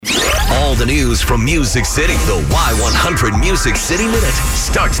all the news from Music City. The Y100 Music City Minute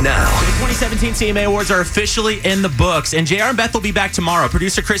starts now. The 2017 CMA Awards are officially in the books, and JR and Beth will be back tomorrow.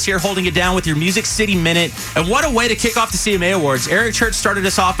 Producer Chris here holding it down with your Music City Minute. And what a way to kick off the CMA Awards. Eric Church started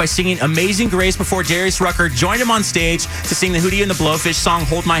us off by singing Amazing Grace before Darius Rucker joined him on stage to sing the Hootie and the Blowfish song,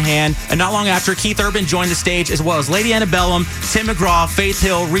 Hold My Hand. And not long after, Keith Urban joined the stage, as well as Lady Antebellum, Tim McGraw, Faith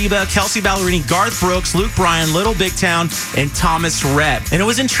Hill, Reba, Kelsey Ballerini, Garth Brooks, Luke Bryan, Little Big Town, and Thomas Rhett. And it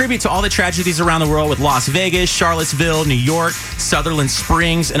was in tribute to all the tragedies around the world with Las Vegas, Charlottesville, New York, Sutherland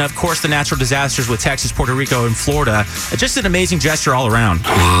Springs, and of course the natural disasters with Texas, Puerto Rico, and Florida. Just an amazing gesture all around.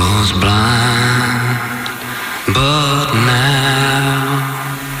 Was blind, but now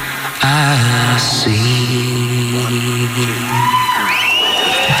I see.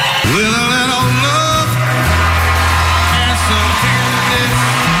 With a little love and some tenderness,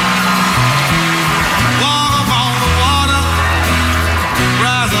 walk upon the water,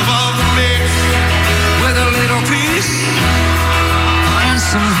 rise above the mix. With a little peace and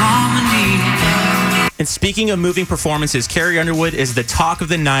some harmony. And speaking of moving performances, Carrie Underwood is the talk of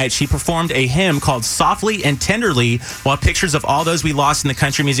the night. She performed a hymn called Softly and Tenderly while pictures of all those we lost in the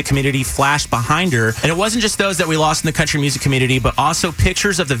country music community flashed behind her. And it wasn't just those that we lost in the country music community, but also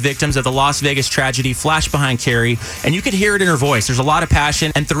pictures of the victims of the Las Vegas tragedy flashed behind Carrie. And you could hear it in her voice. There's a lot of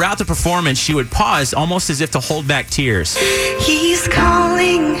passion. And throughout the performance, she would pause almost as if to hold back tears. He's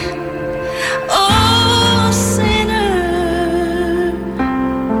calling, oh sinner,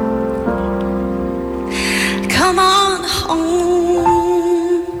 come on home.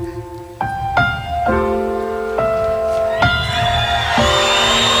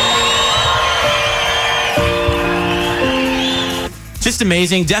 Just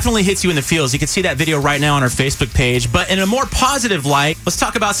amazing. Definitely hits you in the feels. You can see that video right now on our Facebook page. But in a more positive light, let's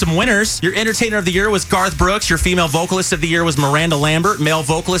talk about some winners. Your Entertainer of the Year was Garth Brooks. Your Female Vocalist of the Year was Miranda Lambert. Male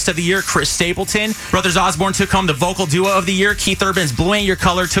Vocalist of the Year, Chris Stapleton. Brothers Osborne took home the Vocal Duo of the Year. Keith Urban's Blue Ain't Your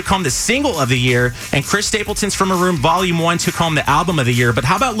Color took home the Single of the Year. And Chris Stapleton's From a Room Volume 1 took home the Album of the Year. But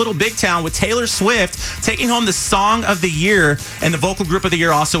how about Little Big Town with Taylor Swift taking home the Song of the Year? And the Vocal Group of the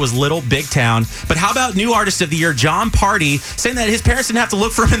Year also was Little Big Town. But how about New Artist of the Year, John Party, saying that his parents didn't have to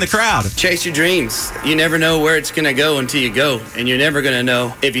look for him in the crowd. Chase your dreams. You never know where it's going to go until you go, and you're never going to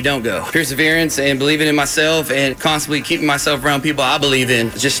know if you don't go. Perseverance and believing in myself and constantly keeping myself around people I believe in,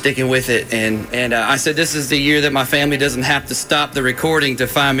 just sticking with it. And I said this is the year that my family doesn't have to stop the recording to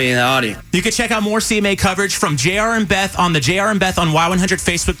find me in the audience. You can check out more CMA coverage from JR and Beth on the JR and Beth on Y100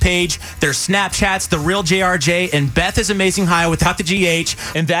 Facebook page. Their Snapchats, The Real JRJ, and Beth is Amazing High without the GH.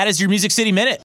 And that is your Music City Minute.